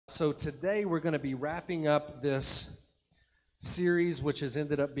So today we're going to be wrapping up this series, which has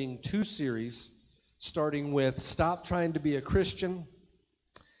ended up being two series, starting with Stop Trying to Be a Christian,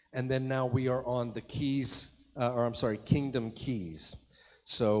 and then now we are on the Kingdom Keys.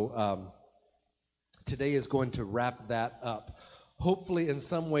 So today is going to wrap that up. Hopefully in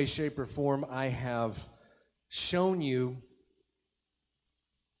some way, shape, or form, I have shown you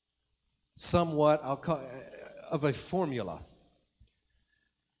somewhat, of a formula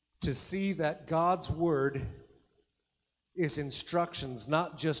to see that God's Word is instructions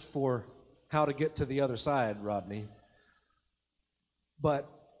not just for how to get to the other side, Rodney, but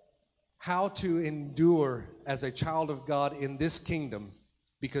how to endure as a child of God in this kingdom,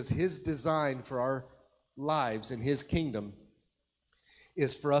 because His design for our lives in His kingdom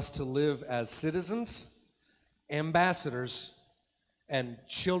is for us to live as citizens, ambassadors, and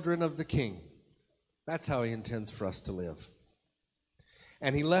children of the King. That's how He intends for us to live.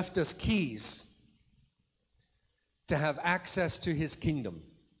 And He left us keys to have access to His kingdom.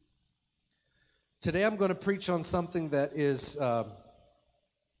 Today I'm going to preach on something that is,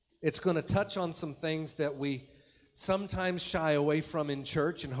 it's going to touch on some things that we sometimes shy away from in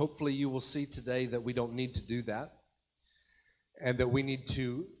church, and hopefully you will see today that we don't need to do that, and that we need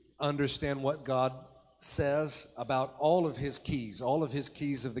to understand what God says about all of His keys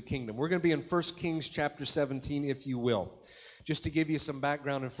of the kingdom. We're going to be in 1 Kings chapter 17, if you will. Just to give you some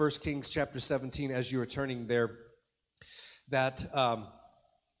background in 1 Kings chapter 17 as you are turning there, that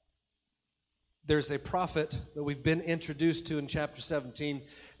there's a prophet that we've been introduced to in chapter 17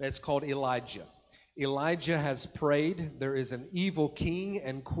 that's called Elijah. Elijah has prayed. There is an evil king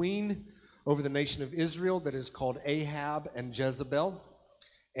and queen over the nation of Israel that is called Ahab and Jezebel,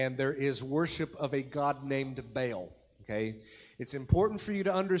 and there is worship of a god named Baal, okay? It's important for you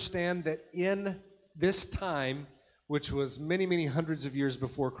to understand that in this time, which was many, many hundreds of years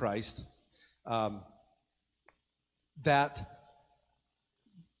before Christ, that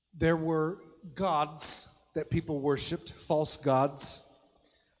there were gods that people worshiped, false gods.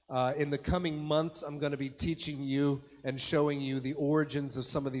 In the coming months, I'm going to be teaching you and showing you the origins of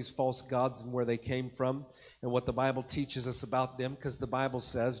some of these false gods and where they came from and what the Bible teaches us about them, because the Bible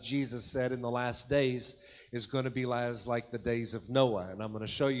says, Jesus said in the last days is going to be as like the days of Noah. And I'm going to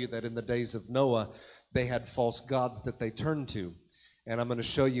show you that in the days of Noah, they had false gods that they turned to. And I'm going to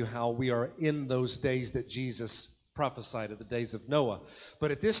show you how we are in those days that Jesus prophesied of the days of Noah.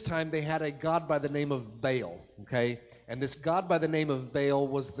 But at this time, they had a god by the name of Baal, okay? And this god by the name of Baal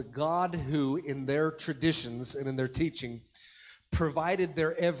was the god who, in their traditions and in their teaching, provided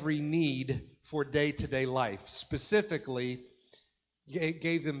their every need for day-to-day life. Specifically,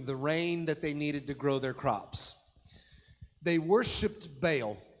 gave them the rain that they needed to grow their crops. They worshiped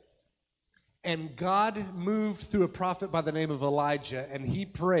Baal. And God moved through a prophet by the name of Elijah, and he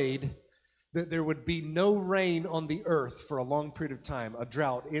prayed that there would be no rain on the earth for a long period of time. A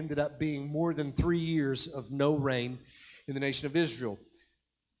drought ended up being more than 3 years of no rain in the nation of Israel.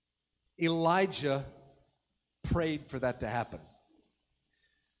 Elijah prayed for that to happen.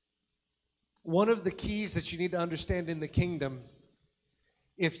 One of the keys that you need to understand in the kingdom,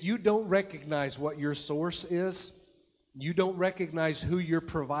 if you don't recognize what your source is, you don't recognize who your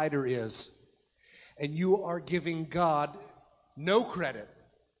provider is, and you are giving God no credit,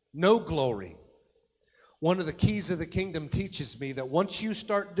 no glory. One of the keys of the kingdom teaches me that once you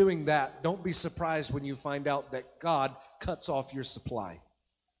start doing that, don't be surprised when you find out that God cuts off your supply.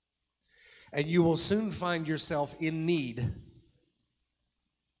 And you will soon find yourself in need.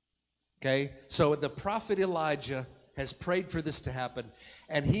 Okay? So the prophet Elijah has prayed for this to happen,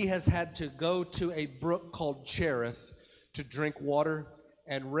 and he has had to go to a brook called Cherith to drink water,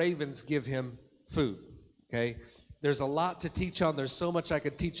 and ravens give him food, okay? There's a lot to teach on. There's so much I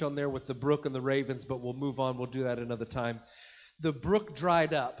could teach on there with the brook and the ravens, but we'll move on. We'll do that another time. The brook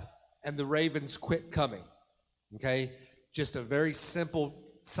dried up, and the ravens quit coming, okay? Just a very simple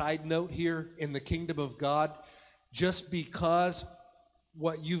side note here in the kingdom of God. Just because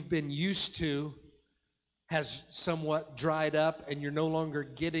what you've been used to has somewhat dried up and you're no longer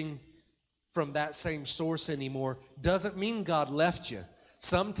getting from that same source anymore, doesn't mean God left you.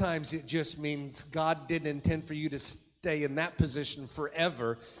 Sometimes it just means God didn't intend for you to stay in that position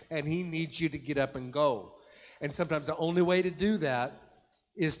forever, and He needs you to get up and go. And sometimes the only way to do that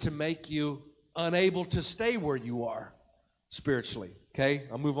is to make you unable to stay where you are spiritually, okay?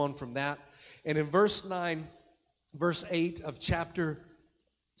 I'll move on from that. And in verse 8 of chapter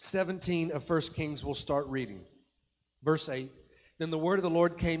 17 of 1 Kings, we'll start reading. Verse 8, then the word of the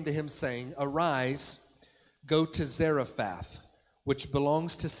Lord came to him, saying, arise, go to Zarephath, which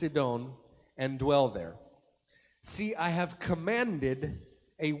belongs to Sidon, and dwell there. See, I have commanded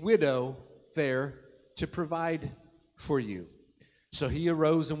a widow there to provide for you. So he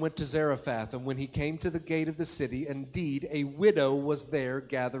arose and went to Zarephath, and when he came to the gate of the city, indeed, a widow was there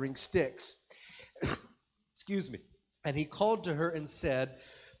gathering sticks. Excuse me. And he called to her and said,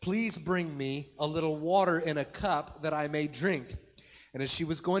 please bring me a little water in a cup that I may drink. And as she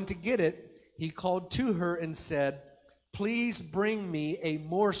was going to get it, he called to her and said, please bring me a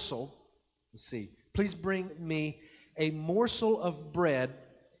morsel. Please bring me a morsel of bread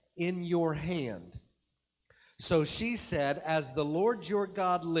in your hand. So she said, as the Lord your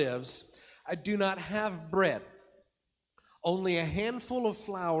God lives, I do not have bread, only a handful of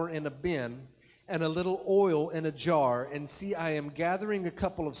flour in a bin and a little oil in a jar. And see, I am gathering a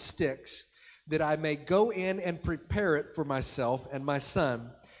couple of sticks that I may go in and prepare it for myself and my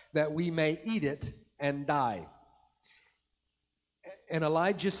son, that we may eat it and die. And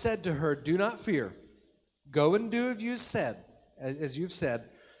Elijah said to her, do not fear. Go and do as you've said,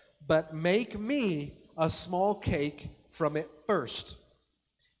 but make me a small cake from it first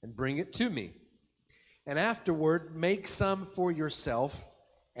and bring it to me. And afterward, make some for yourself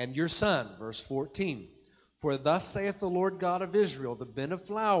and your son. Verse 14. For thus saith the Lord God of Israel, the bin of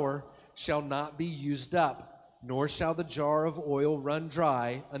flour shall not be used up, nor shall the jar of oil run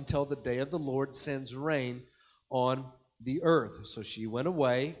dry until the day of the Lord sends rain on the earth. So she went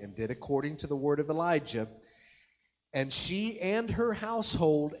away and did according to the word of Elijah. And she and her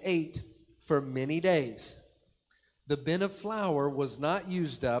household ate for many days. The bin of flour was not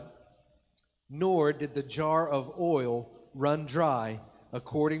used up, nor did the jar of oil run dry,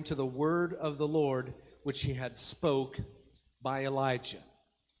 according to the word of the Lord, which he had spoke by Elijah.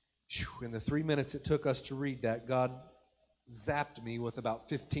 In the 3 minutes it took us to read that, God zapped me with about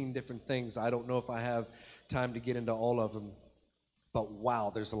 15 different things. I don't know if I have time to get into all of them, but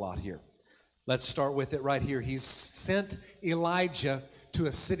wow, there's a lot here. Let's start with it right here. He's sent Elijah to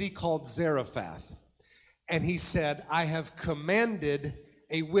a city called Zarephath, and he said, I have commanded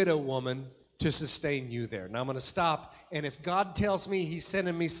a widow woman to sustain you there. Now I'm going to stop, and if God tells me he's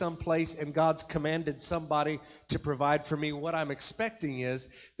sending me someplace and God's commanded somebody to provide for me, what I'm expecting is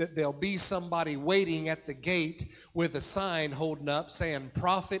that there'll be somebody waiting at the gate with a sign holding up saying,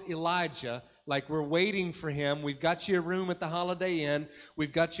 Prophet Elijah, like we're waiting for him. We've got you a room at the Holiday Inn.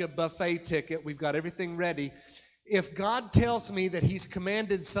 We've got you a buffet ticket. We've got everything ready. If God tells me that he's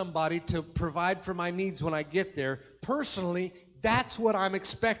commanded somebody to provide for my needs when I get there, personally, that's what I'm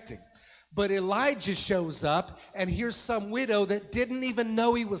expecting. But Elijah shows up, and here's some widow that didn't even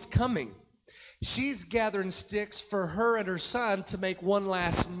know he was coming. She's gathering sticks for her and her son to make one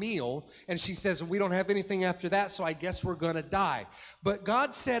last meal, and she says, we don't have anything after that, so I guess we're going to die. But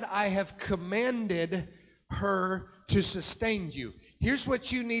God said, I have commanded her to sustain you. Here's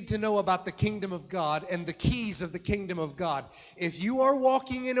what you need to know about the kingdom of God and the keys of the kingdom of God. If you are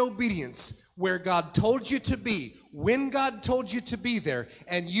walking in obedience where God told you to be, when God told you to be there,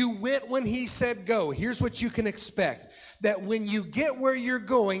 and you went when he said go, here's what you can expect. That when you get where you're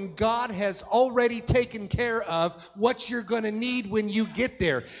going, God has already taken care of what you're going to need when you get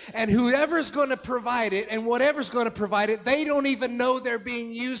there. And whoever's going to provide it and whatever's going to provide it, they don't even know they're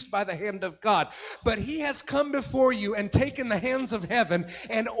being used by the hand of God. But he has come before you and taken the hands of heaven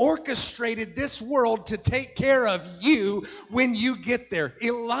and orchestrated this world to take care of you when you get there.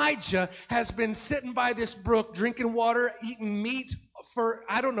 Elijah has been sitting by this brook, drinking water, eating meat for,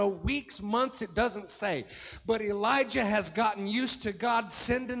 I don't know, weeks, months, it doesn't say. But Elijah has gotten used to God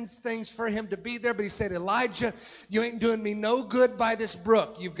sending things for him to be there. But he said, Elijah, you ain't doing me no good by this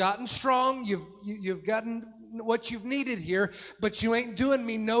brook. You've gotten strong. You've gotten what you've needed here, but you ain't doing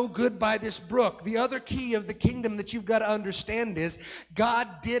me no good by this brook. The other key of the kingdom that you've got to understand is God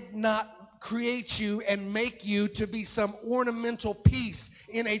did not create you and make you to be some ornamental piece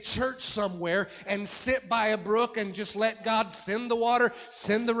in a church somewhere and sit by a brook and just let God send the water,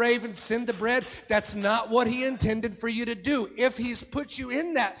 send the raven, send the bread. That's not what he intended for you to do. If he's put you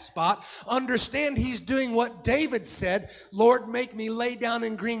in that spot, understand he's doing what David said, Lord, make me lay down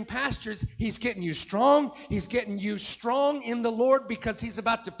in green pastures. He's getting you strong. He's getting you strong in the Lord because he's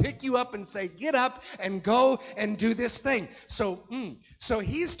about to pick you up and say, get up and go and do this thing. So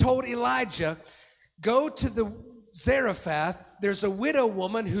he's told Elijah, go to the Zarephath. There's a widow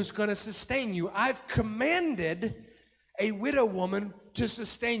woman who's going to sustain you. I've commanded a widow woman to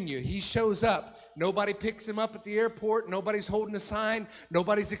sustain you. He shows up. Nobody picks him up at the airport. Nobody's holding a sign.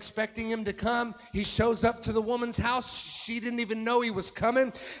 Nobody's expecting him to come. He shows up to the woman's house. She didn't even know he was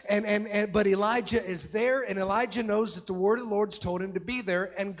coming. But Elijah is there, and Elijah knows that the word of the Lord's told him to be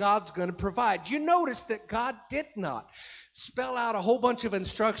there, and God's going to provide. You notice that God did not spell out a whole bunch of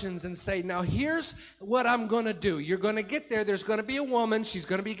instructions and say, now here's what I'm going to do. You're going to get there. There's going to be a woman. She's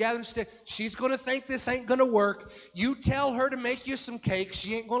going to be gathering sticks. She's going to think this ain't going to work. You tell her to make you some cakes.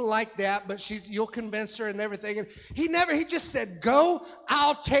 She ain't going to like that, but you'll convince her and everything. And he just said, go,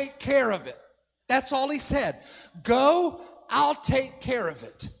 I'll take care of it. That's all he said. Go, I'll take care of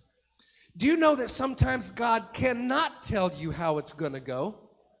it. Do you know that sometimes God cannot tell you how it's going to go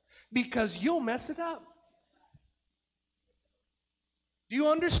because you'll mess it up? Do you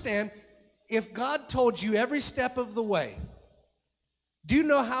understand? If God told you every step of the way, do you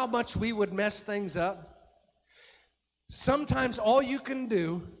know how much we would mess things up? Sometimes all you can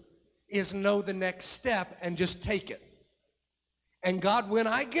do is know the next step and just take it. And God, when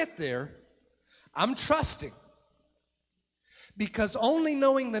I get there, I'm trusting. Because only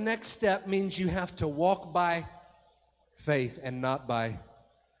knowing the next step means you have to walk by faith and not by.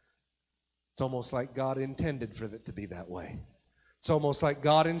 It's almost like God intended for it to be that way. It's almost like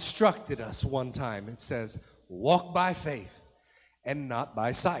God instructed us one time. It says, walk by faith and not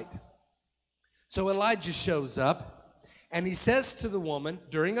by sight. So Elijah shows up and he says to the woman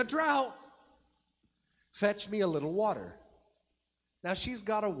during a drought, fetch me a little water. Now she's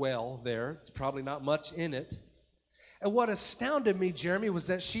got a well there. It's probably not much in it. And what astounded me, Jeremy, was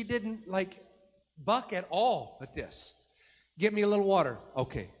that she didn't buck at all at this. Get me a little water.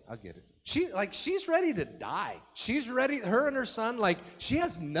 Okay, I'll get it. She's ready to die. She's ready, her and her son, she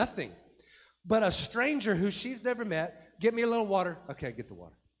has nothing. But a stranger who she's never met, get me a little water. Okay, get the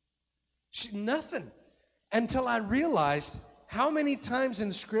water. Nothing. Until I realized how many times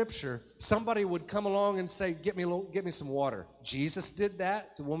in Scripture somebody would come along and say, get me some water. Jesus did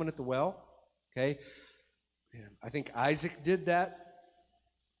that to the woman at the well. Okay. I think Isaac did that,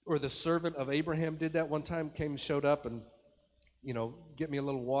 or the servant of Abraham did that one time, showed up and, get me a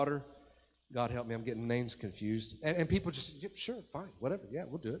little water. God help me, I'm getting names confused. And people just, sure, fine, whatever, yeah,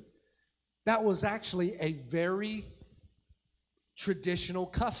 we'll do it. That was actually a very traditional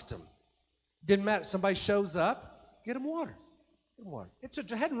custom. Didn't matter, somebody shows up, get him water. Get him water. It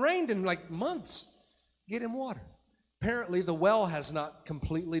hadn't rained in months. Get him water. Apparently the well has not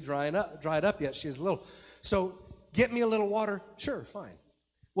completely dried up yet. She has a little. So get me a little water. Sure, fine.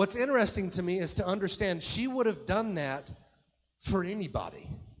 What's interesting to me is to understand she would have done that for anybody.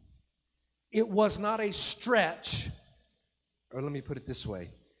 It was not a stretch, or let me put it this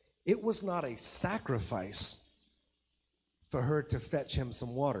way. It was not a sacrifice for her to fetch him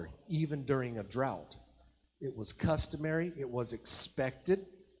some water, even during a drought. It was customary, it was expected,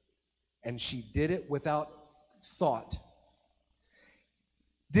 and she did it without thought.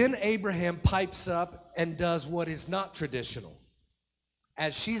 Then Abraham pipes up and does what is not traditional.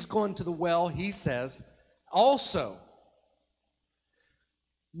 As she's going to the well, he says, also,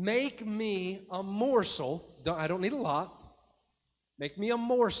 make me a morsel, I don't need a lot, make me a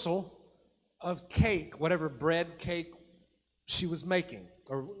morsel of cake, whatever bread cake she was making,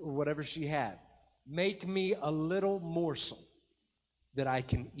 or whatever she had. Make me a little morsel that I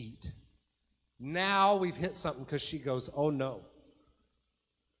can eat. Now we've hit something, because she goes, oh no.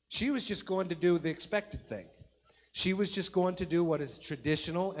 She was just going to do the expected thing. She was just going to do what is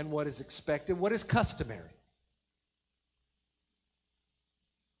traditional and what is expected, what is customary.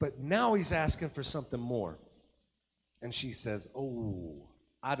 But now he's asking for something more. And she says, oh,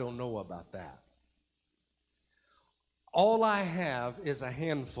 I don't know about that. All I have is a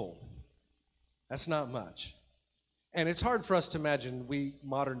handful. That's not much. And it's hard for us to imagine, we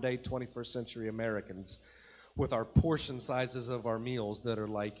modern day 21st century Americans, with our portion sizes of our meals that are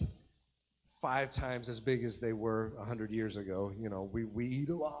 5 times as big as they were 100 years ago. We eat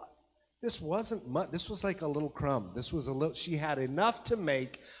a lot. This wasn't much. This was like a little crumb. This was a little. She had enough to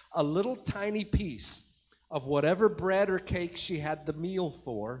make a little tiny piece of whatever bread or cake she had the meal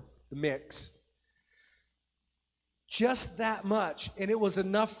for, the mix. Just that much. And it was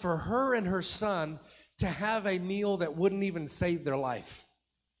enough for her and her son to have a meal that wouldn't even save their life.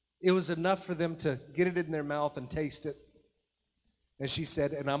 It was enough for them to get it in their mouth and taste it. And she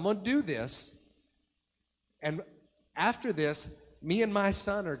said, and I'm going to do this. And after this, me and my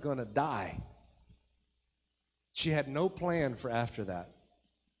son are going to die. She had no plan for after that.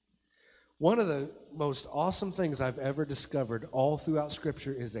 One of the most awesome things I've ever discovered all throughout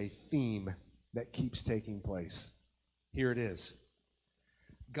Scripture is a theme that keeps taking place. Here it is.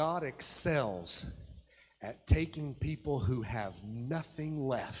 God excels at taking people who have nothing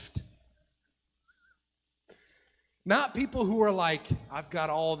left Not people who are like, I've got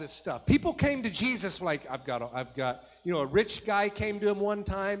all this stuff. People came to Jesus like, I've got, a rich guy came to him one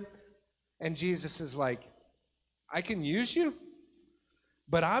time, and Jesus is like, I can use you,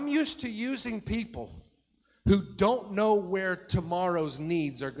 but I'm used to using people who don't know where tomorrow's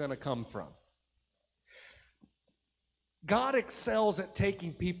needs are going to come from. God excels at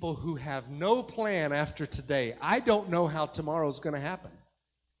taking people who have no plan after today. I don't know how tomorrow's going to happen.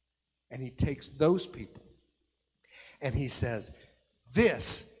 And he takes those people and he says,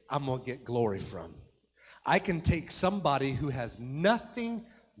 this I'm going to get glory from. I can take somebody who has nothing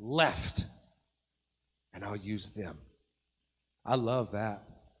left and I'll use them. I love that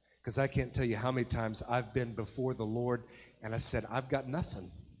because I can't tell you how many times I've been before the Lord and I said, I've got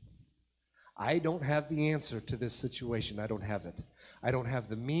nothing. I don't have the answer to this situation. I don't have it. I don't have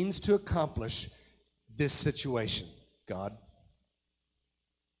the means to accomplish this situation. God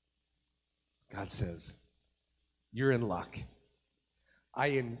says, you're in luck.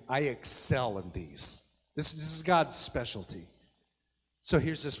 I excel in these. This is God's specialty. So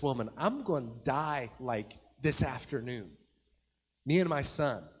here's this woman. I'm going to die like this afternoon. Me and my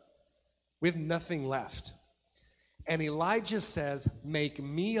son. We have nothing left. And Elijah says, make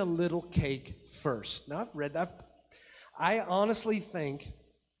me a little cake first. Now, I've read that. I honestly think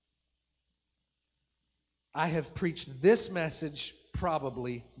I have preached this message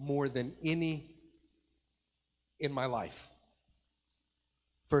probably more than any in my life.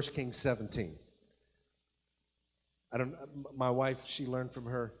 1 Kings 17. My wife, she learned from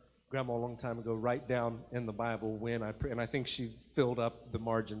her grandma a long time ago, write down in the Bible when I pray, and I think she filled up the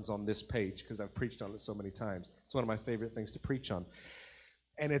margins on this page because I've preached on it so many times. It's one of my favorite things to preach on.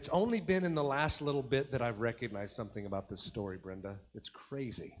 And it's only been in the last little bit that I've recognized something about this story, Brenda. It's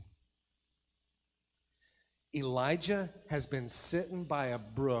crazy. Elijah has been sitting by a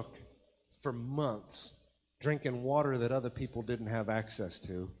brook for months, drinking water that other people didn't have access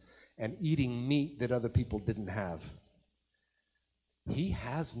to, and eating meat that other people didn't have. He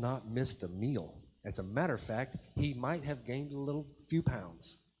has not missed a meal. As a matter of fact, he might have gained a few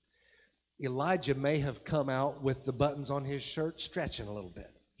pounds. Elijah may have come out with the buttons on his shirt stretching a little bit.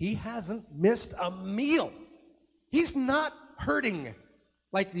 He hasn't missed a meal. He's not hurting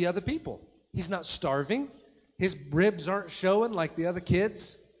like the other people. He's not starving. His ribs aren't showing like the other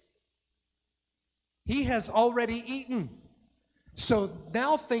kids. He has already eaten. So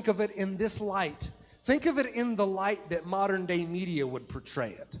now think of it in this light. Think of it in the light that modern day media would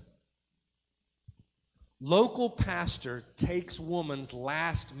portray it. Local pastor takes woman's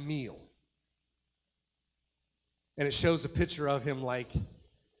last meal. And it shows a picture of him like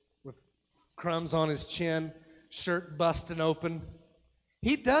with crumbs on his chin, shirt busting open.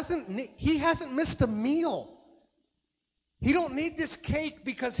 He hasn't missed a meal. He don't need this cake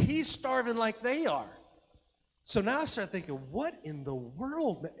because he's starving like they are. So now I start thinking, what in the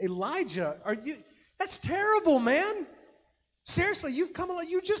world? Elijah, that's terrible, man. Seriously,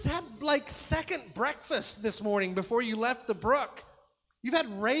 you just had like second breakfast this morning before you left the brook. You've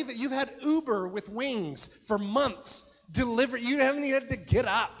had Uber with wings for months delivered. You haven't even had to get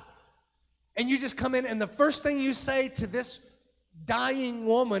up. And you just come in and the first thing you say to this dying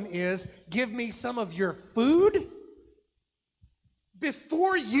woman is, give me some of your food?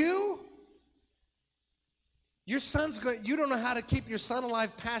 Before you? Your son's you don't know how to keep your son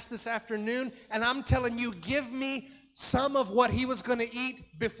alive past this afternoon, and I'm telling you, give me some of what he was going to eat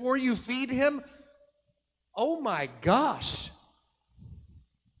before you feed him? Oh my gosh.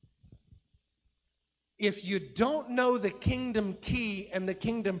 If you don't know the kingdom key and the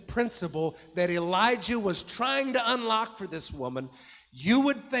kingdom principle that Elijah was trying to unlock for this woman, you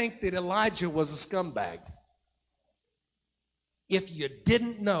would think that Elijah was a scumbag. If you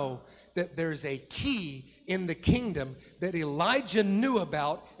didn't know that there's a key in the kingdom that Elijah knew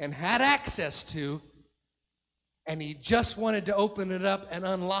about and had access to, and he just wanted to open it up and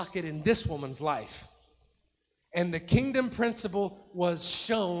unlock it in this woman's life. And the kingdom principle was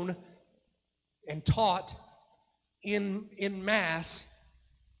shown and taught in mass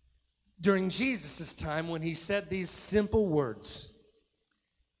during Jesus' time when he said these simple words: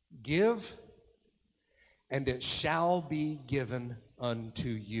 give, and it shall be given unto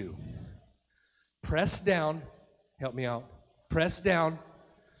you. Pressed down, help me out, pressed down,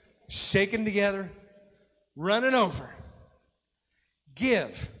 shaken together, running over.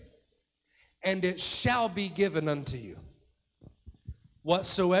 Give, and it shall be given unto you.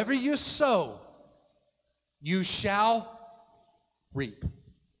 Whatsoever you sow, you shall reap.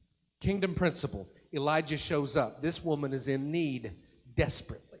 Kingdom principle. Elijah shows up. This woman is in need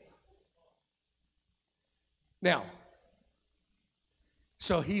desperately. Now,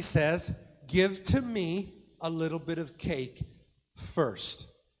 so he says, give to me a little bit of cake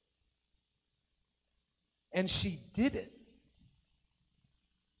first. And she did it.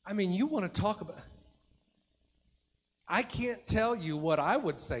 I mean, you want to talk about... I can't tell you what I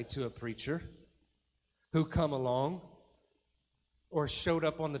would say to a preacher who come along or showed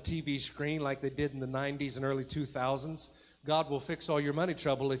up on the TV screen like they did in the 90s and early 2000s. God will fix all your money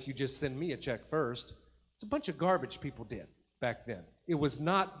trouble if you just send me a check first. It's a bunch of garbage people did back then. It was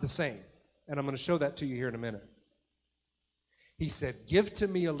not the same. And I'm going to show that to you here in a minute. He said, give to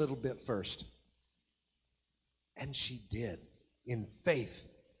me a little bit first. And she did, in faith.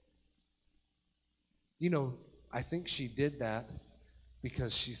 You know, I think she did that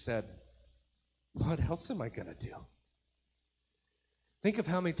because she said, what else am I going to do? Think of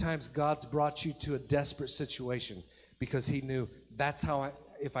how many times God's brought you to a desperate situation because he knew that's how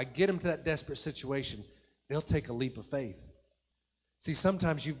if I get him to that desperate situation, they'll take a leap of faith. See,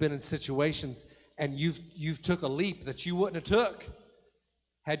 sometimes you've been in situations and you've took a leap that you wouldn't have took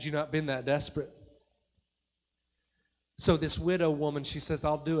had you not been that desperate. So this widow woman, she says,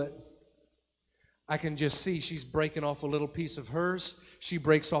 I'll do it. I can just see she's breaking off a little piece of hers. She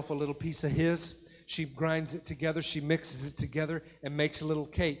breaks off a little piece of his. She grinds it together. She mixes it together and makes a little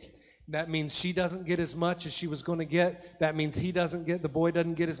cake. That means she doesn't get as much as she was going to get. That means the boy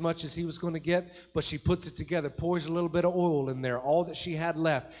doesn't get as much as he was going to get. But she puts it together, pours a little bit of oil in there, all that she had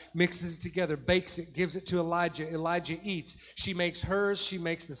left, mixes it together, bakes it, gives it to Elijah. Elijah eats. She makes hers, she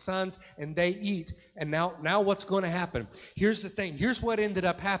makes the sons, and they eat. And now what's going to happen? Here's the thing. Here's what ended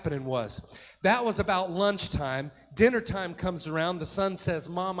up happening was, that was about lunchtime. Dinner time comes around. The son says,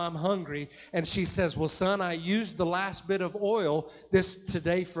 Mom, I'm hungry. And she says, well, son, I used the last bit of oil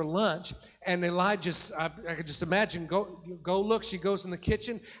today for lunch. And Elijah, I could just imagine, go look. She goes in the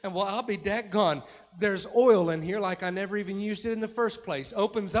kitchen, and well, I'll be daggone. There's oil in here like I never even used it in the first place.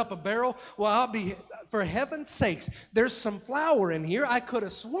 Opens up a barrel. Well, for heaven's sakes, there's some flour in here. I could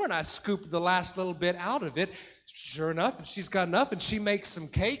have sworn I scooped the last little bit out of it. Sure enough, and she's got enough, and she makes some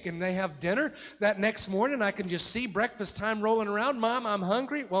cake, and they have dinner. That next morning, I can just see breakfast time rolling around. Mom, I'm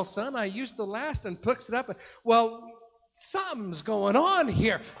hungry. Well, son, I used the last, and puts it up. Well, something's going on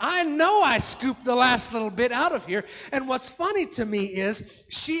here. I know I scooped the last little bit out of here. And what's funny to me is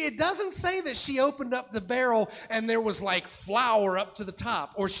it doesn't say that she opened up the barrel and there was like flour up to the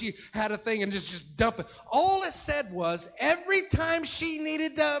top, or she had a thing and just dump it. All it said was every time she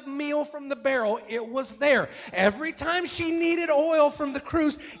needed a meal from the barrel, it was there. Every time she needed oil from the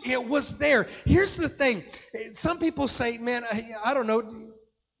cruse, it was there. Here's the thing. Some people say, man, I don't know,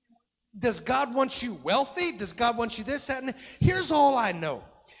 does God want you wealthy? Does God want you this, that, and that? Here's all I know.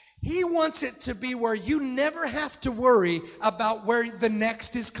 He wants it to be where you never have to worry about where the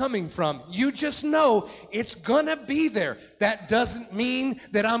next is coming from. You just know it's gonna be there. That doesn't mean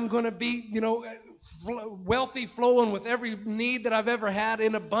that I'm gonna be, wealthy, flowing with every need that I've ever had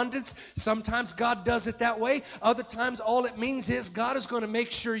in abundance. Sometimes God does it that way. Other times all it means is God is going to make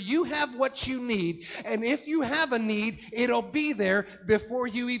sure you have what you need. And if you have a need, it'll be there before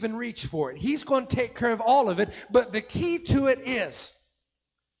you even reach for it. He's going to take care of all of it. But the key to it is,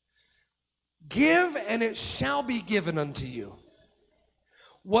 give and it shall be given unto you.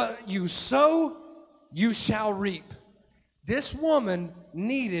 What you sow, you shall reap. This woman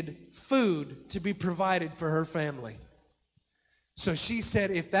needed food to be provided for her family. So she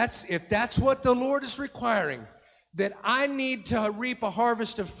said, if that's what the Lord is requiring, that I need to reap a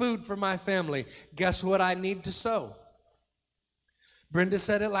harvest of food for my family, guess what I need to sow? Brenda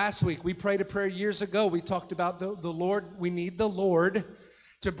said it last week. We prayed a prayer years ago. We talked about the Lord. We need the Lord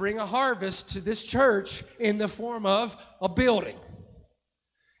to bring a harvest to this church in the form of a building.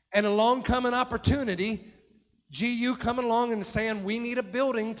 And along come an opportunity, GU coming along and saying, we need a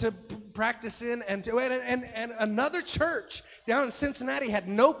building to practice in, and another church down in Cincinnati had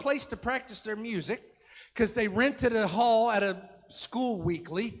no place to practice their music because they rented a hall at a school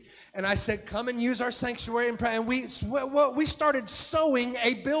weekly. And I said, come and use our sanctuary and pray. And we started sowing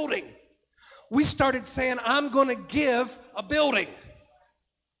a building. We started saying, I'm going to give a building.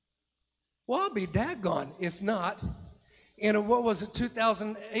 Well, I'll be daggone if not. In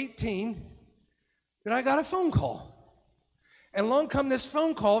 2018, that I got a phone call. And along come this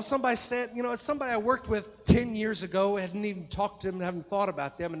phone call, somebody said, it's somebody I worked with 10 years ago, hadn't even talked to them, haven't thought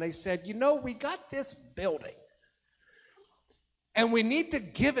about them, and they said, we got this building, and we need to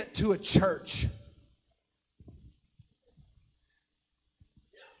give it to a church.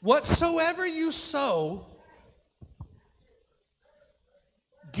 Whatsoever you sow,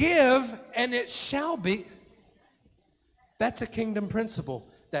 give, and it shall be. That's a kingdom principle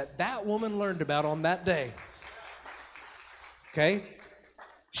that woman learned about on that day. Okay?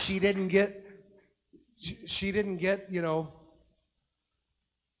 She She didn't get,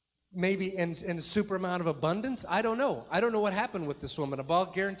 maybe in a super amount of abundance. I don't know. I don't know what happened with this woman. But I'll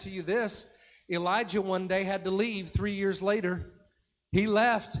guarantee you this. Elijah one day had to leave 3 years later. He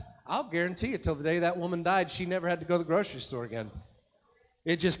left. I'll guarantee you till the day that woman died, she never had to go to the grocery store again.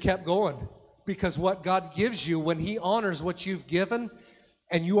 It just kept going. Because what God gives you, when he honors what you've given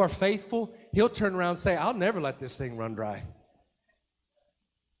and you are faithful, he'll turn around and say, I'll never let this thing run dry.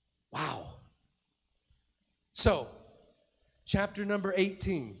 Wow. So, chapter number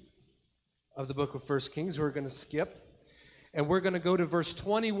 18 of the book of 1 Kings, we're going to skip. And we're going to go to verse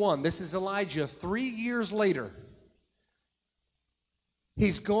 21. This is Elijah 3 years later.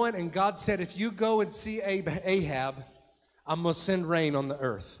 He's going, and God said, if you go and see Ahab, I'm going to send rain on the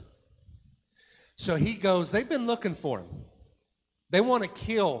earth. So he goes. They've been looking for him. They want to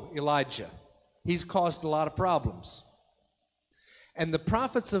kill Elijah. He's caused a lot of problems. And the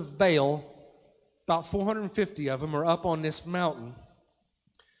prophets of Baal, about 450 of them, are up on this mountain.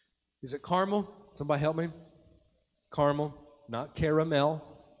 Is it Carmel? Somebody help me. Carmel, not caramel.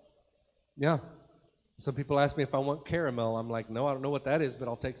 Yeah. Some people ask me if I want caramel. I'm like, no, I don't know what that is, but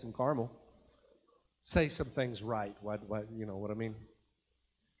I'll take some caramel. Say some things right. What, you know what I mean?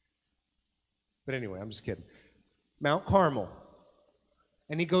 But anyway, I'm just kidding. Mount Carmel.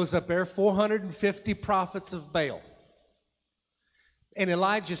 And he goes up there, 450 prophets of Baal. And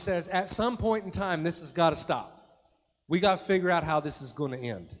Elijah says, at some point in time, this has got to stop. We got to figure out how this is going to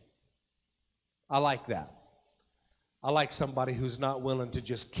end. I like that. I like somebody who's not willing to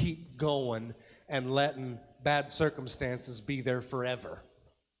just keep going and letting bad circumstances be there forever.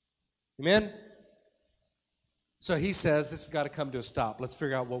 Amen? So he says, this has got to come to a stop. Let's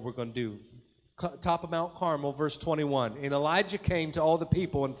figure out what we're going to do. Top of Mount Carmel, verse 21. And Elijah came to all the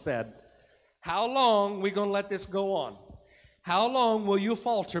people and said, how long are we going to let this go on? How long will you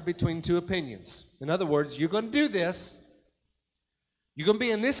falter between two opinions? In other words, you're going to do this. You're going to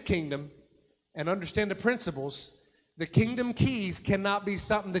be in this kingdom and understand the principles. The kingdom keys cannot be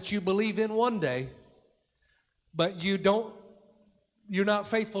something that you believe in one day, but you're not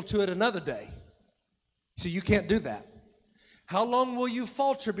faithful to it another day. So you can't do that. How long will you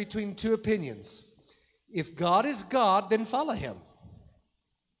falter between two opinions? If God is God, then follow him.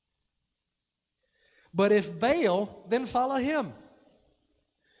 But if Baal, then follow him.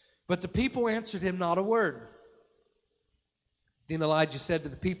 But the people answered him not a word. Then Elijah said to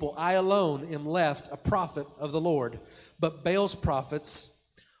the people, I alone am left a prophet of the Lord, but Baal's prophets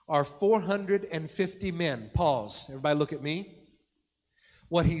are 450 men. Pause. Everybody look at me.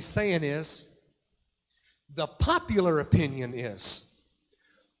 What he's saying is, the popular opinion is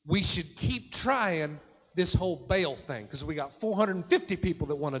we should keep trying this whole Baal thing because we got 450 people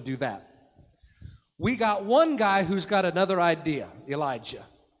that want to do that. We got one guy who's got another idea, Elijah.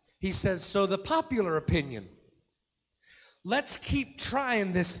 He says, so the popular opinion, let's keep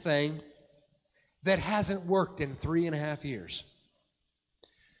trying this thing that hasn't worked in 3.5 years.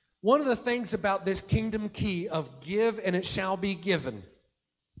 One of the things about this kingdom key of give and it shall be given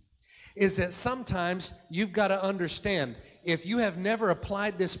is that sometimes you've got to understand, if you have never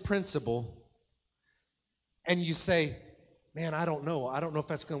applied this principle and you say, man, I don't know if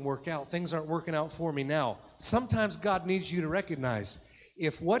that's going to work out. Things aren't working out for me now. Sometimes God needs you to recognize,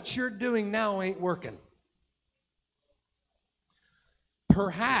 if what you're doing now ain't working,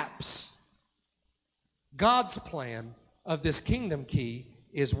 perhaps God's plan of this kingdom key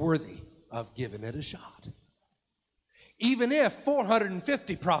is worthy of giving it a shot. Even if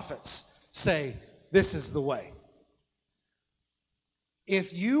 450 prophets say, this is the way.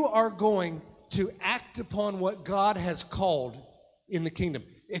 If you are going to act upon what God has called in the kingdom,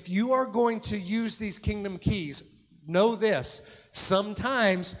 if you are going to use these kingdom keys, know this,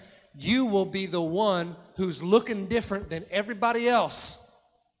 sometimes you will be the one who's looking different than everybody else.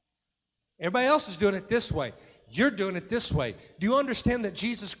 Everybody else is doing it this way. You're doing it this way. Do you understand that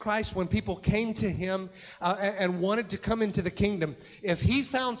Jesus Christ, when people came to him and wanted to come into the kingdom, if he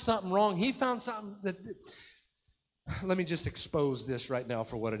found something wrong, he found something that... Let me just expose this right now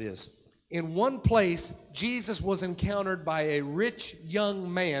for what it is. In one place, Jesus was encountered by a rich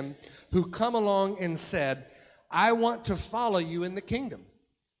young man who come along and said, I want to follow you in the kingdom.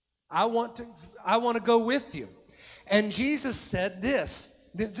 I want to go with you. And Jesus said this.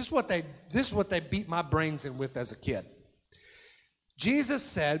 This is what they beat my brains in with as a kid. Jesus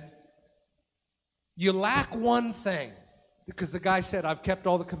said, you lack one thing. Because the guy said, I've kept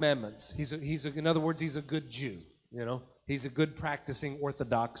all the commandments. In other words, he's a good Jew. You know, he's a good practicing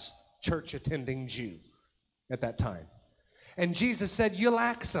Orthodox church attending Jew at that time. And Jesus said, you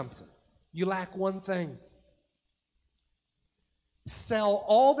lack something. You lack one thing. Sell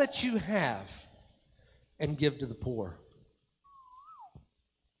all that you have and give to the poor.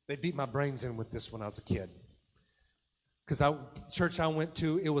 They beat my brains in with this when I was a kid. Because church I went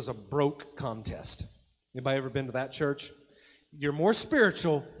to, it was a broke contest. Anybody ever been to that church? You're more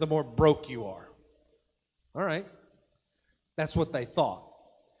spiritual, the more broke you are. All right. That's what they thought.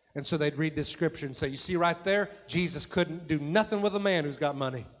 And so they'd read this scripture and say, you see right there, Jesus couldn't do nothing with a man who's got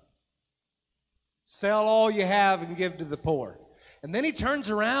money. Sell all you have and give to the poor. And then he turns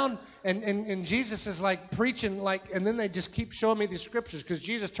around and Jesus is like preaching and then they just keep showing me these scriptures because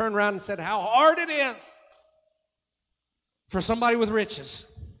Jesus turned around and said how hard it is for somebody with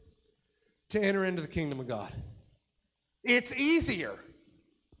riches to enter into the kingdom of God. It's easier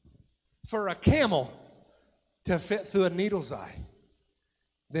for a camel to fit through a needle's eye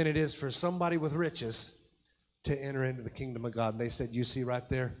than it is for somebody with riches to enter into the kingdom of God. And they said, you see right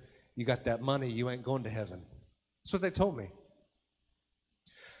there, you got that money, you ain't going to heaven. That's what they told me.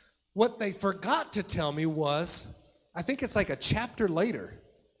 What they forgot to tell me was, I think it's like a chapter later,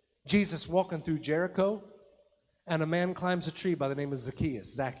 Jesus walking through Jericho, and a man climbs a tree by the name of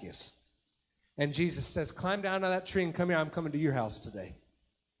Zacchaeus. And Jesus says, climb down out of that tree and come here, I'm coming to your house today.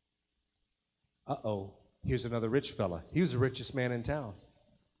 Uh-oh, here's another rich fella. He was the richest man in town.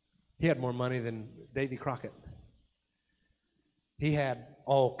 He had more money than Davy Crockett. He had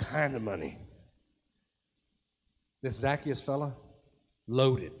all kind of money. This Zacchaeus fella,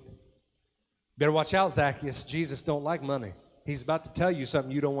 loaded. Better watch out, Zacchaeus. Jesus don't like money. He's about to tell you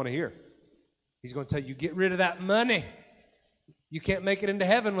something you don't want to hear. He's going to tell you, get rid of that money. You can't make it into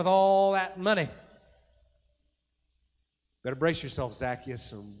heaven with all that money. Better brace yourself,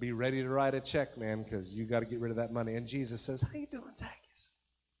 Zacchaeus, or be ready to write a check, man, because you got to get rid of that money. And Jesus says, how you doing, Zacchaeus?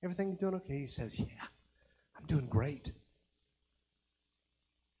 Everything you doing okay? He says, yeah, I'm doing great.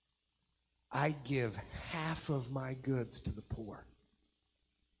 I give half of my goods to the poor.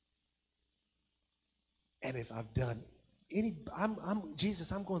 And if I've done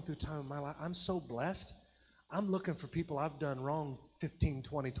Jesus, I'm going through a time in my life. I'm so blessed. I'm looking for people I've done wrong 15,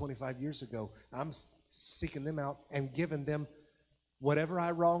 20, 25 years ago. I'm seeking them out and giving them whatever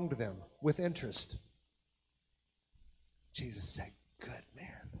I wronged them with interest. Jesus said, good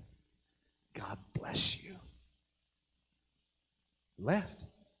man. God bless you. Left.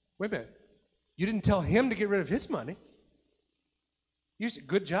 Wait a minute. You didn't tell him to get rid of his money. You said,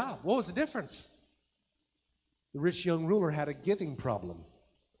 good job. What was the difference? The rich young ruler had a giving problem.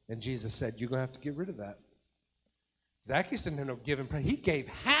 And Jesus said, you're going to have to get rid of that. Zacchaeus didn't have no giving problem. He gave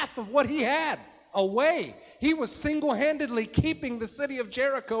half of what he had away. He was single-handedly keeping the city of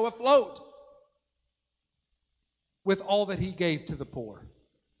Jericho afloat with all that he gave to the poor.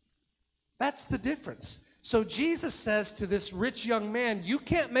 That's the difference. So Jesus says to this rich young man, you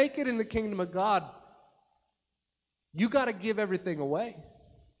can't make it in the kingdom of God. You got to give everything away.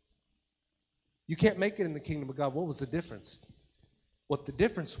 You can't make it in the kingdom of God. What was the difference? What the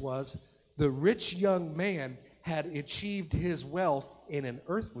difference was, the rich young man had achieved his wealth in an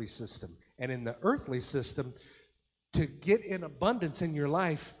earthly system. And in the earthly system, to get in abundance in your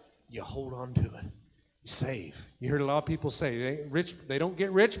life, you hold on to it. You save. You heard a lot of people say, they don't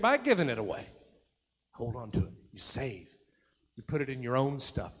get rich by giving it away. Hold on to it. You save. You put it in your own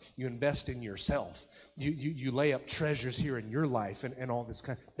stuff. You invest in yourself. You lay up treasures here in your life and all this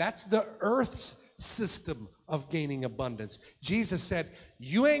kind. That's the earth's system of gaining abundance. Jesus said,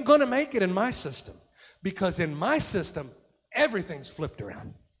 you ain't going to make it in my system, because in my system, everything's flipped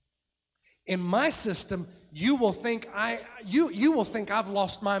around. In my system, you will think I've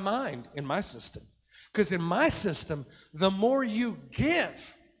lost my mind in my system. Because in my system, the more you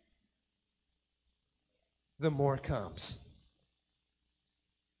give, the more comes.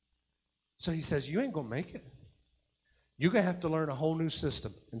 So he says, you ain't going to make it. You're going to have to learn a whole new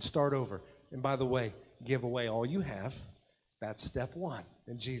system and start over. And by the way, give away all you have. That's step one.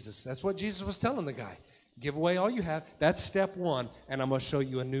 And that's what Jesus was telling the guy. Give away all you have. That's step one. And I'm going to show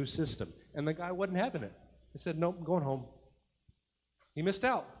you a new system. And the guy wasn't having it. He said, nope, I'm going home. He missed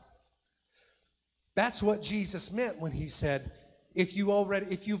out. That's what Jesus meant when he said, if you've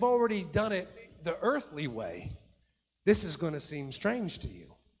already done it the earthly way, this is going to seem strange to you.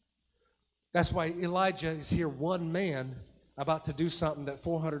 That's why Elijah is here, one man about to do something that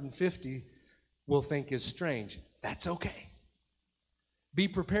 450 will think is strange. That's okay. Be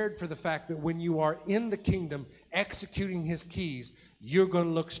prepared for the fact that when you are in the kingdom executing his keys, you're going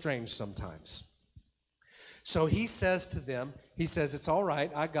to look strange sometimes. So he says to them, he says, it's all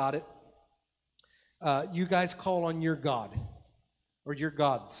right, I got it. You guys call on your God or your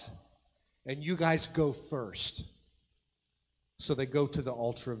gods, and you guys go first. So they go to the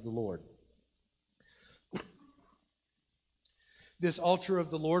altar of the Lord. this altar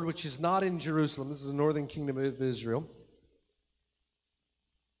of the Lord, which is not in Jerusalem. This is the northern kingdom of Israel,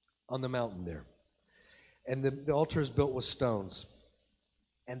 on the mountain there. And the altar is built with stones.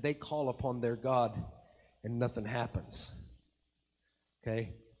 And they call upon their God, and nothing happens.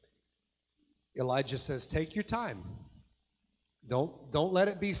 Okay? Elijah says, take your time. Don't let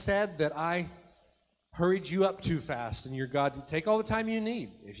it be said that I hurried you up too fast and your God. Take all the time you need.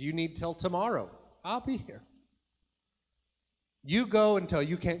 If you need till tomorrow, I'll be here. You go until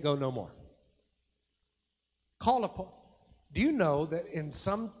you can't go no more. Call upon. Do you know that in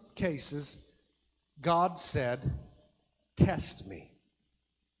some cases, God said, test me.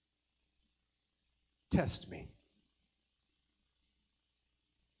 Test me.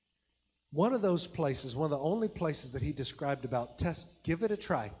 One of those places, one of the only places that he described about test, give it a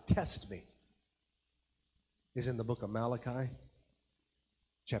try, test me, is in the book of Malachi,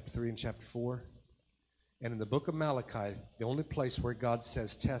 chapter 3 and chapter 4. And in the book of Malachi, the only place where God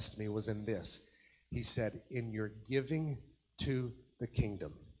says test me was in this. He said, in your giving to the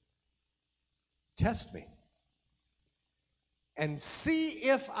kingdom. Test me. And see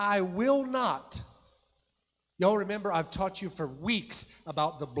if I will not. Y'all remember I've taught you for weeks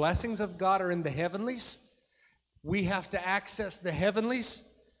about the blessings of God are in the heavenlies. We have to access the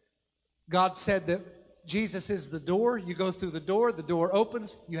heavenlies. God said that Jesus is the door. You go through the door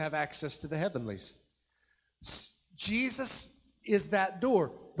opens, you have access to the heavenlies. Jesus is that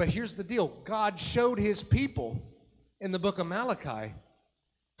door. But here's the deal. God showed his people in the book of Malachi,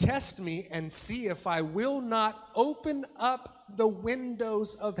 test me and see if I will not open up the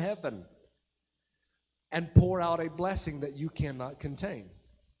windows of heaven and pour out a blessing that you cannot contain.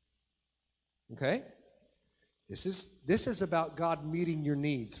 Okay? This is about God meeting your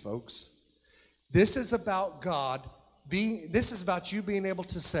needs, folks. This is about this is about you being able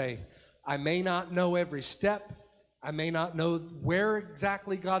to say, I may not know every step. I may not know where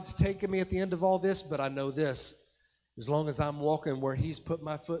exactly God's taking me at the end of all this, but I know this. As long as I'm walking where he's put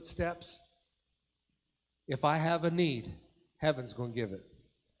my footsteps, if I have a need, heaven's going to give it.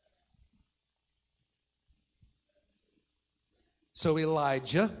 So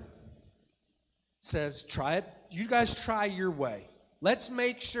Elijah says, try it. You guys try your way. Let's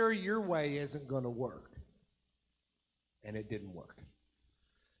make sure your way isn't going to work. And it didn't work.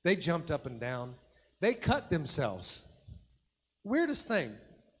 They jumped up and down. They cut themselves. Weirdest thing.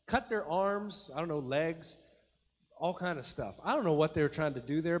 Cut their arms, I don't know, legs, all kind of stuff. I don't know what they were trying to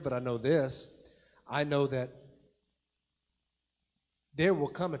do there, but I know this. I know that there will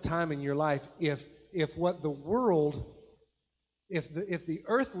come a time in your life if what the world, if the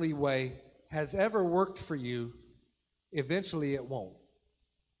earthly way has ever worked for you, eventually it won't.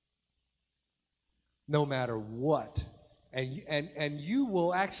 No matter what. And you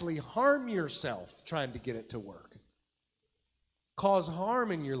will actually harm yourself trying to get it to work. Cause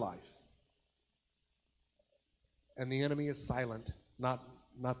harm in your life. And the enemy is silent. Not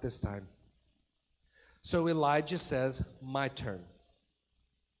this time. So Elijah says, my turn.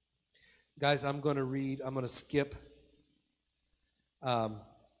 Guys, I'm going to skip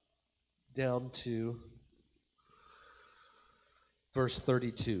down to verse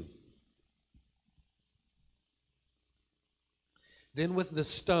 32. Then with the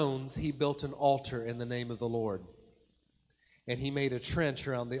stones he built an altar in the name of the Lord. And he made a trench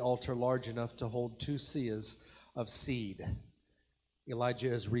around the altar large enough to hold 2 seahs of seed. Elijah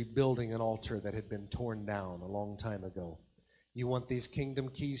is rebuilding an altar that had been torn down a long time ago. You want these kingdom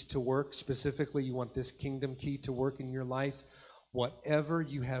keys to work? Specifically, you want this kingdom key to work in your life? Whatever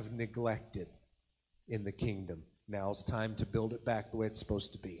you have neglected in the kingdom, now's time to build it back the way it's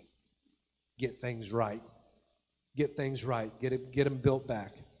supposed to be. Get things right. Get things right. Get them built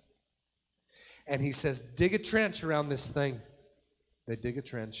back. And he says, dig a trench around this thing. They dig a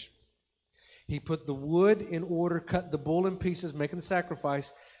trench. He put the wood in order, cut the bull in pieces, making the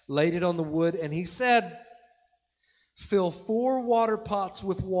sacrifice, laid it on the wood, and he said, fill 4 water pots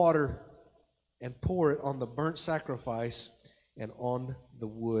with water and pour it on the burnt sacrifice and on the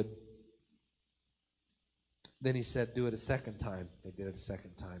wood. Then he said, do it a second time. They did it a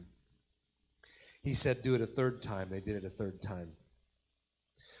second time. He said, do it a third time. They did it a third time.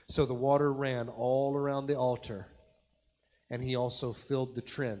 So the water ran all around the altar, and he also filled the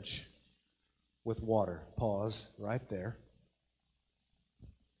trench with water. Pause right there.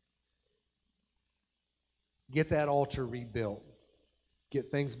 Get that altar rebuilt. Get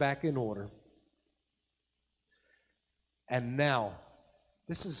things back in order. And now,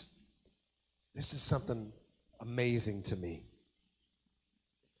 this is something amazing to me.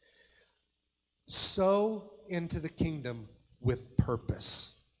 Sow into the kingdom with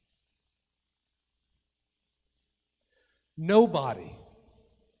purpose. Nobody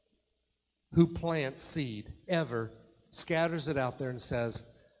who plants seed ever scatters it out there and says,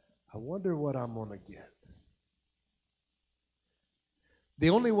 I wonder what I'm going to get. The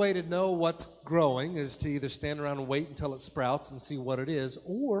only way to know what's growing is to either stand around and wait until it sprouts and see what it is,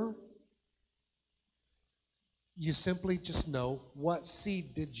 or you simply just know what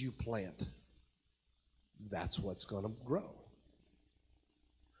seed did you plant. That's what's going to grow.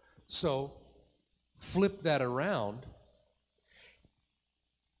 So flip that around.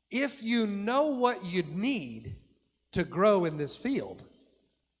 If you know what you need to grow in this field,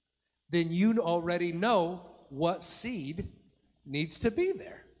 then you already know what seed needs to be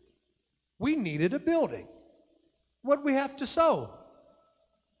there. We needed a building. What do we have to sow?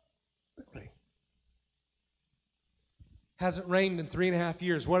 Building. Hasn't rained in 3.5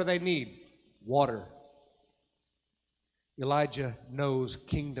 years. What do they need? Water. Elijah knows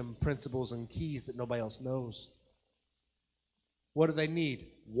kingdom principles and keys that nobody else knows. What do they need?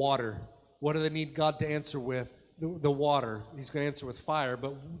 Water. What do they need God to answer with? The water. He's going to answer with fire,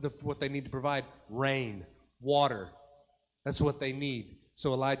 but what they need to provide? Rain. Water. That's what they need.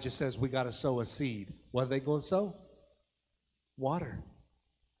 So Elijah says, we got to sow a seed. What are they going to sow? Water.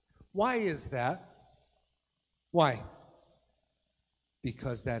 Why is that? Why?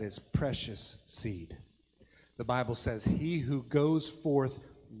 Because that is precious seed. The Bible says, he who goes forth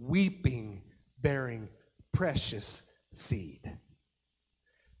weeping, bearing precious seed.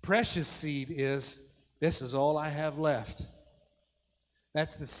 Precious seed is, this is all I have left.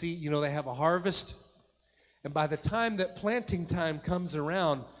 That's the seed. You know, they have a harvest. And by the time that planting time comes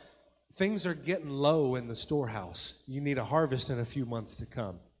around, things are getting low in the storehouse. You need a harvest in a few months to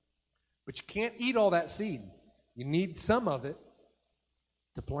come. But you can't eat all that seed. You need some of it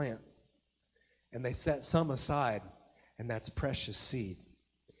to plant. And they set some aside, and that's precious seed.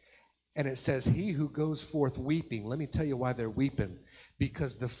 And it says, he who goes forth weeping. Let me tell you why they're weeping.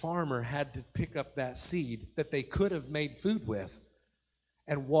 Because the farmer had to pick up that seed that they could have made food with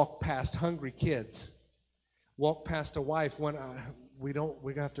and walk past hungry kids. Walk past a wife when we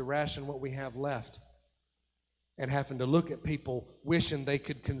have to ration what we have left, and having to look at people wishing they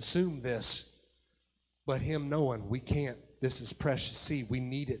could consume this, but him knowing we can't. This is precious seed. We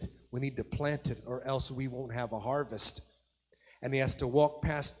need it. We need to plant it, or else we won't have a harvest. And he has to walk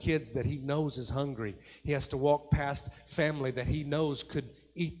past kids that he knows is hungry. He has to walk past family that he knows could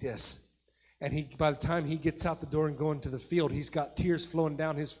eat this. And by the time he gets out the door and going to the field, he's got tears flowing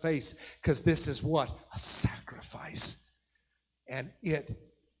down his face, because this is what? A sacrifice. And it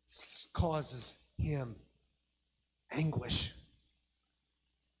causes him anguish.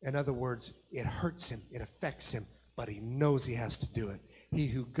 In other words, it hurts him, it affects him, but he knows he has to do it. He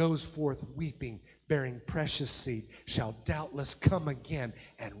who goes forth weeping, bearing precious seed, shall doubtless come again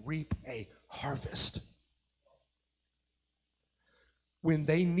and reap a harvest. When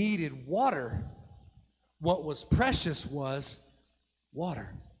they needed water, what was precious was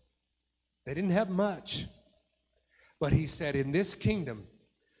water. They didn't have much. But he said, in this kingdom,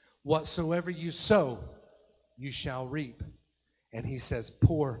 whatsoever you sow, you shall reap. And he says,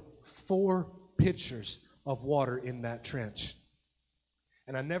 pour 4 pitchers of water in that trench.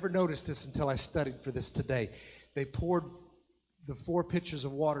 And I never noticed this until I studied for this today. They poured the 4 pitchers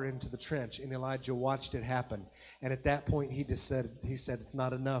of water into the trench, and Elijah watched it happen. And at that point, he said, it's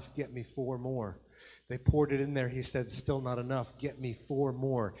not enough, get me 4 more. They poured it in there. He said, still not enough, get me 4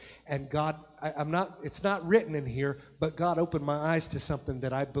 more. And God, it's not written in here, but God opened my eyes to something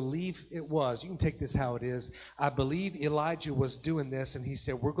that I believe it was. You can take this how it is. I believe Elijah was doing this, and he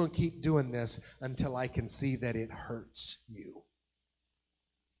said, we're going to keep doing this until I can see that it hurts you.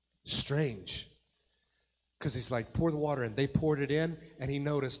 Strange. Because he's like, pour the water in. They poured it in, and he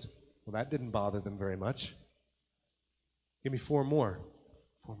noticed, well, that didn't bother them very much. Give me 4 more.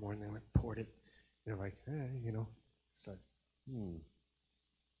 4 more, and they went, poured it. They're like, it's like,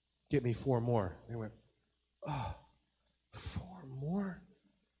 get me 4 more. They went, 4 more?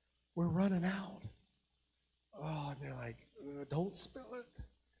 We're running out. Oh, and they're like, don't spill it.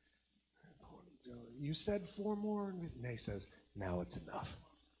 You said 4 more? And he says, now it's enough.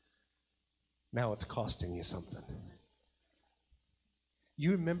 Now it's costing you something.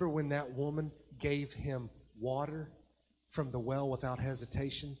 You remember when that woman gave him water from the well without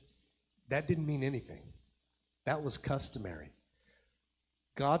hesitation? That didn't mean anything. That was customary.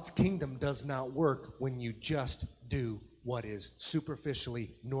 God's kingdom does not work when you just do what is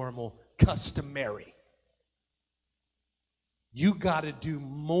superficially normal, customary. You got to do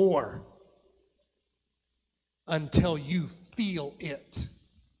more until you feel it.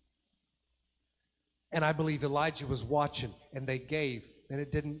 And I believe Elijah was watching, and they gave, and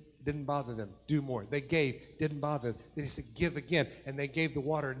it didn't didn't bother them. Do more. They gave, didn't bother them. Then he said, give again. And they gave the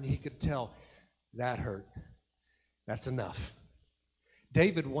water, and he could tell that hurt. That's enough.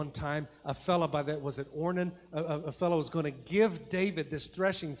 David, one time, a fellow by that, was it Ornan? A fellow was going to give David this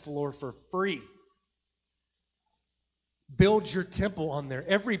threshing floor for free. Build your temple on there.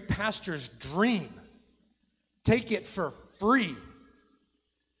 Every pastor's dream. Take it for free.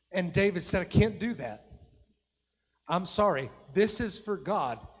 And David said, I can't do that. I'm sorry. This is for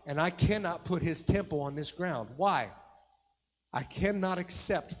God, and I cannot put his temple on this ground. Why? I cannot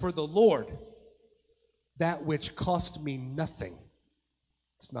accept for the Lord that which cost me nothing.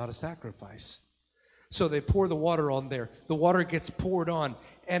 It's not a sacrifice. So they pour the water on there. The water gets poured on,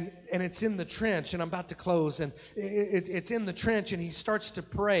 and it's in the trench, and I'm about to close, and it's in the trench, and he starts to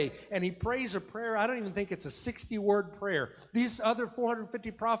pray, and he prays a prayer. I don't even think it's a 60-word prayer. These other 450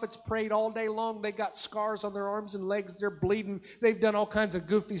 prophets prayed all day long. They got scars on their arms and legs. They're bleeding. They've done all kinds of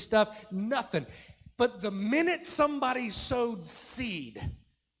goofy stuff. Nothing. But the minute somebody sowed seed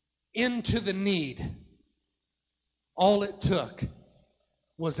into the need, all it took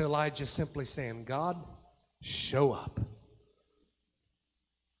was Elijah simply saying, God, show up.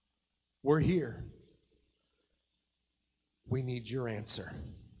 We're here. We need your answer.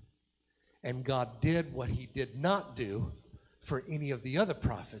 And God did what he did not do for any of the other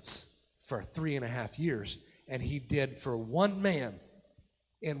prophets for 3.5 years. And he did for one man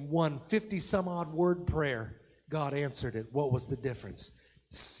in one 50-some-odd word prayer. God answered it. What was the difference?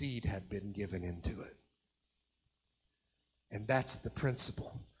 Seed had been given into it. And that's the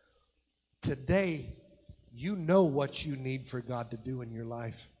principle. Today, you know what you need for God to do in your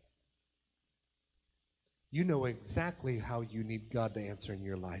life. You know exactly how you need God to answer in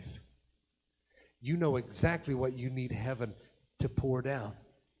your life. You know exactly what you need heaven to pour down.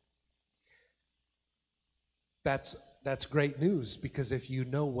 That's great news, because if you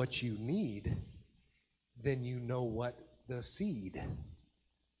know what you need, then you know what the seed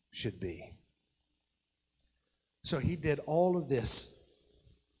should be. So he did all of this,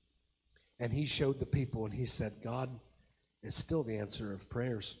 and he showed the people, and he said, God is still the answer of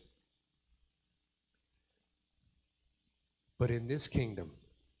prayers. But in this kingdom,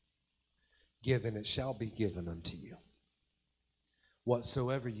 give, and it shall be given unto you.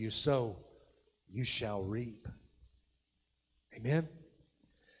 Whatsoever you sow, you shall reap. Amen?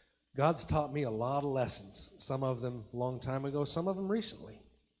 God's taught me a lot of lessons, some of them a long time ago, some of them recently.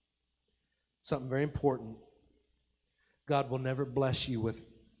 Something very important. God will never bless you with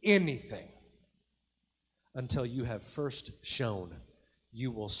anything until you have first shown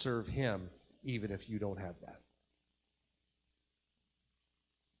you will serve him even if you don't have that.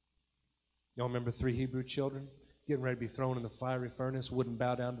 Y'all remember 3 Hebrew children getting ready to be thrown in the fiery furnace, wouldn't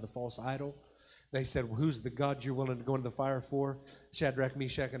bow down to the false idol? They said, well, who's the God you're willing to go into the fire for? Shadrach,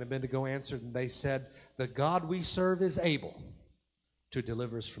 Meshach, and Abednego answered, and they said, the God we serve is able to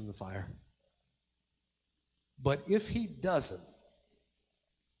deliver us from the fire. But if he doesn't,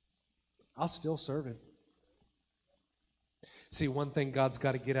 I'll still serve him. See, one thing God's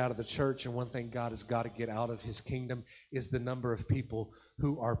got to get out of the church, and one thing God has got to get out of his kingdom, is the number of people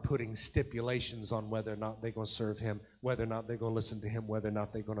who are putting stipulations on whether or not they're going to serve him, whether or not they're going to listen to him, whether or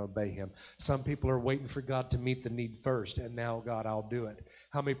not they're going to obey him. Some people are waiting for God to meet the need first, and now, God, I'll do it.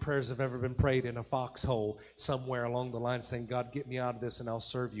 How many prayers have ever been prayed in a foxhole somewhere along the line saying, God, get me out of this and I'll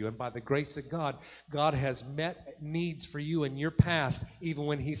serve you? And by the grace of God, God has met needs for you in your past, even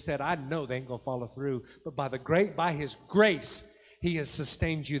when he said, I know they ain't going to follow through. But by his grace, he has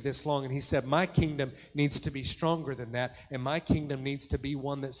sustained you this long, and he said, my kingdom needs to be stronger than that, and my kingdom needs to be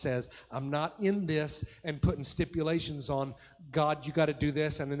one that says, I'm not in this and putting stipulations on, God, you got to do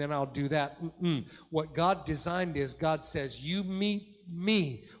this, and then I'll do that. What God designed is, God says, you meet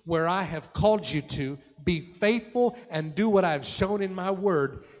me where I have called you to, be faithful and do what I've shown in my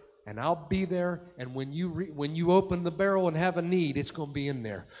word, and I'll be there. And when you open the barrel and have a need, it's going to be in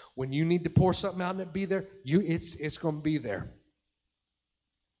there. When you need to pour something out and it be there, it's going to be there.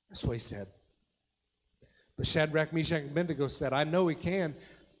 That's what he said. But Shadrach, Meshach, and Abednego said, I know he can,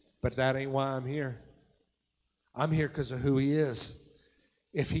 but that ain't why I'm here. I'm here because of who he is.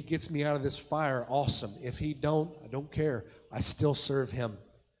 If he gets me out of this fire, awesome. If he don't, I don't care. I still serve him,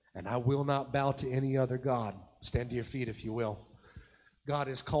 and I will not bow to any other God. Stand to your feet if you will. God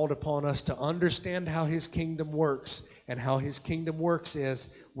has called upon us to understand how his kingdom works, and how his kingdom works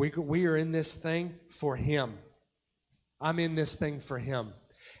is we are in this thing for him. I'm in this thing for him.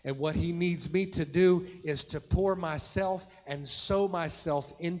 And what he needs me to do is to pour myself and sow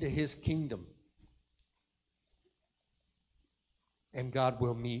myself into his kingdom. And God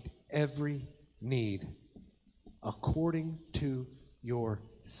will meet every need according to your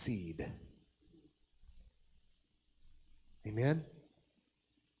seed. Amen?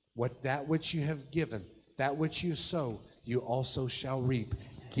 That which you have given, that which you sow, you also shall reap.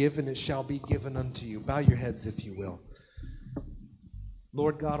 Give, and it shall be given unto you. Bow your heads, if you will.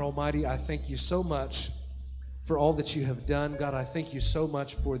 Lord God Almighty, I thank you so much for all that you have done. God, I thank you so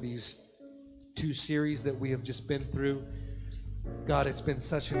much for these 2 series that we have just been through. God, it's been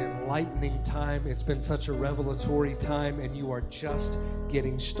such an enlightening time. It's been such a revelatory time, and you are just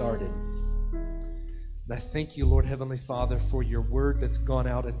getting started. And I thank you, Lord Heavenly Father, for your word that's gone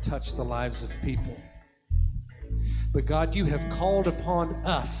out and touched the lives of people. But God, you have called upon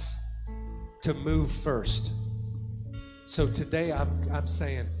us to move first. So today I'm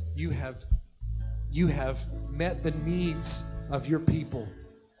saying you have met the needs of your people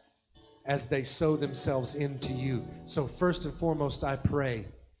as they sow themselves into you. So first and foremost, I pray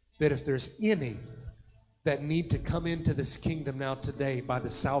that if there's any that need to come into this kingdom now today by the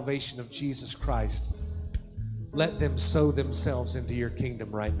salvation of Jesus Christ, let them sow themselves into your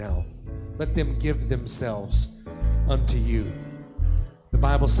kingdom right now. Let them give themselves unto you. The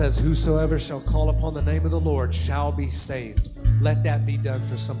Bible says, whosoever shall call upon the name of the Lord shall be saved. Let that be done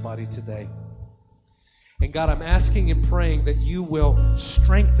for somebody today. And God, I'm asking and praying that you will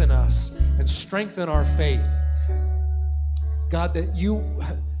strengthen us and strengthen our faith. God, that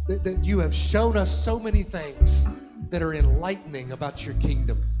you have shown us so many things that are enlightening about your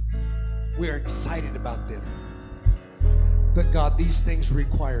kingdom. We are excited about them. But God, these things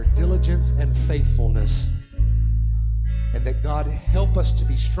require diligence and faithfulness. And that God, help us to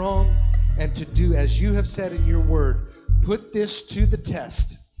be strong and to do as you have said in your word. Put this to the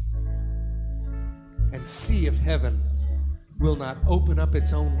test and see if heaven will not open up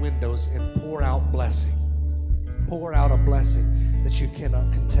its own windows and pour out blessing. Pour out a blessing that you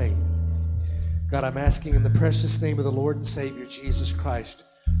cannot contain. God, I'm asking in the precious name of the Lord and Savior, Jesus Christ,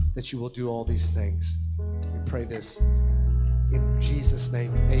 that you will do all these things. We pray this in Jesus'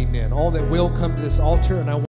 name. Amen. All that will come to this altar, and I